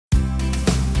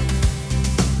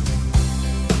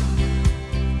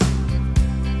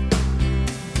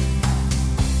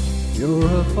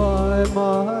Purify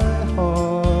my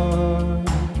heart.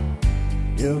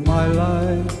 Give my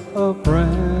life a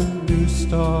brand new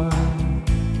start.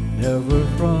 Never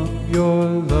from your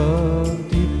love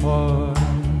depart.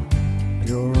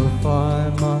 Purify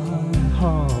my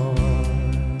heart.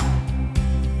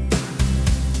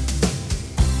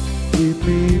 Keep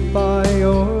me by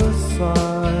your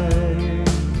side.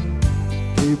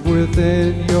 Keep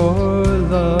within your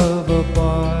love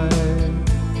abide.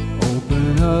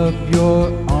 Open up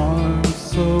your arms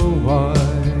so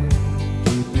wide.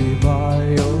 Keep me by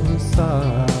your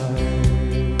side.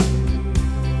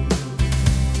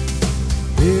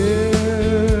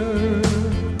 Here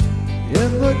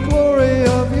in the glory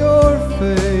of your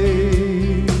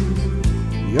face,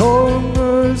 your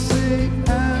mercy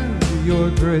and your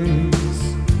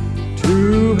grace,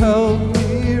 to help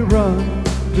me run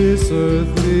this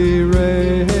earthly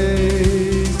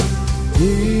race.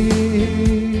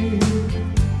 Deep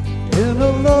in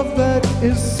a love that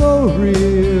is so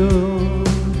real,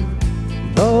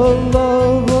 the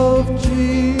love of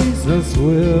Jesus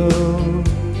will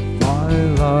my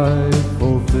life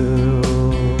fulfill.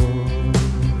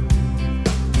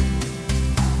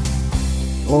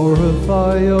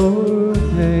 Glorify your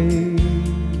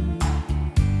name.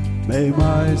 May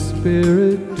my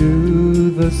spirit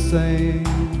do the same.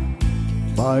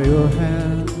 By your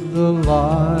hand the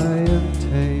lion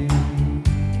tame.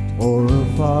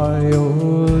 Glorify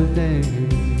your name.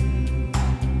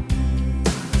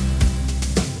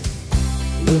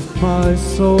 Lift my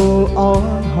soul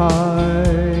on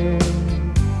high.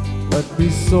 Let me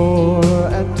soar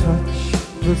and touch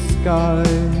the sky.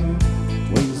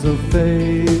 Wings of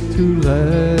faith to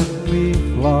let me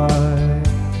fly.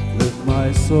 Lift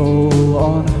my soul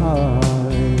on high.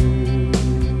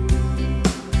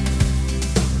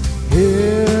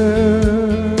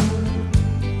 Here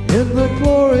in the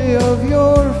glory of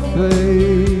your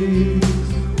face,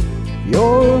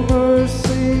 your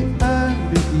mercy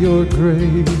and your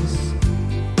grace,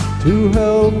 to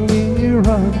help me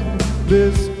run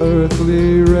this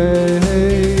earthly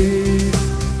race.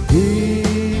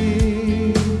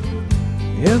 Deep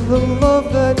in the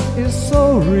love that is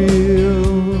so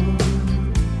real,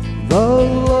 the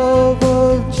love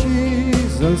of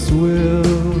Jesus will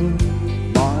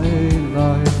my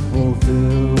life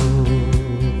fulfill.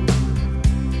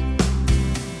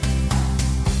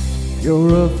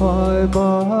 Purify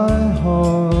my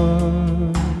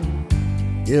heart.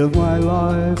 Give my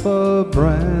life a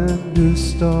brand new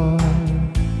start.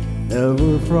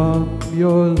 Never from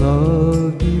your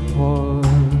love depart.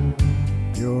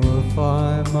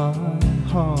 Purify my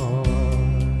heart.